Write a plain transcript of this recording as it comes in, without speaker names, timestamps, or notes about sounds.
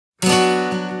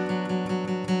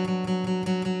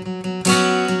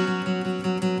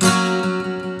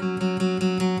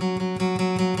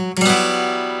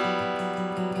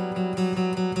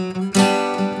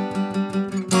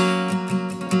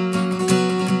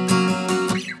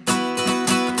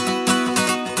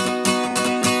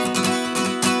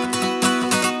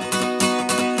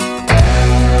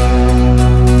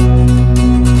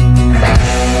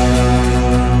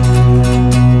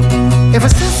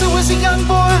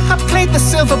the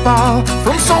silver ball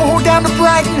from Soho down to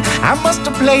Brighton. I must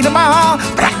have played them all,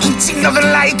 but I ain't seen nothing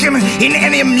like him in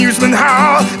any amusement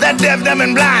hall. That deaf, dumb,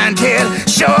 and blind kid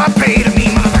sure paid me,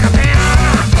 motherfucker.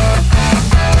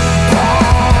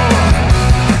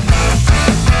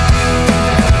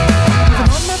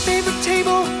 On my favorite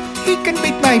table, he can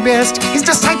beat my best. His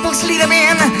disciples lead him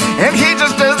in, and he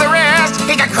just does the rest.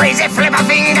 He got crazy flipper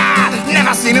finger,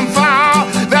 never seen him fall.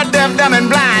 That deaf, dumb, and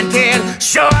blind kid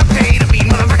sure paid me,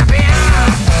 motherfucker.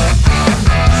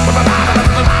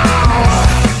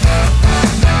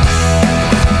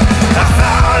 I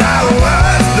thought I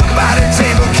was the body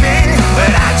table king,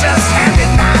 but I just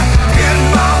handed my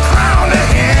pinball crown to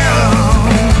him.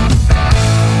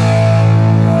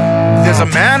 There's a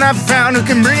man I found who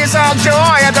can bring us all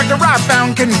joy. A doctor I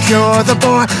found can cure the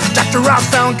boy. Doctor I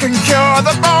found can cure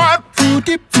the boy.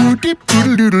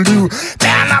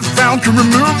 Man I found can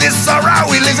remove this sorrow.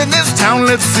 He lives in this town.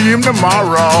 Let's see him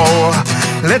tomorrow.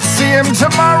 Let's see him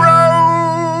tomorrow.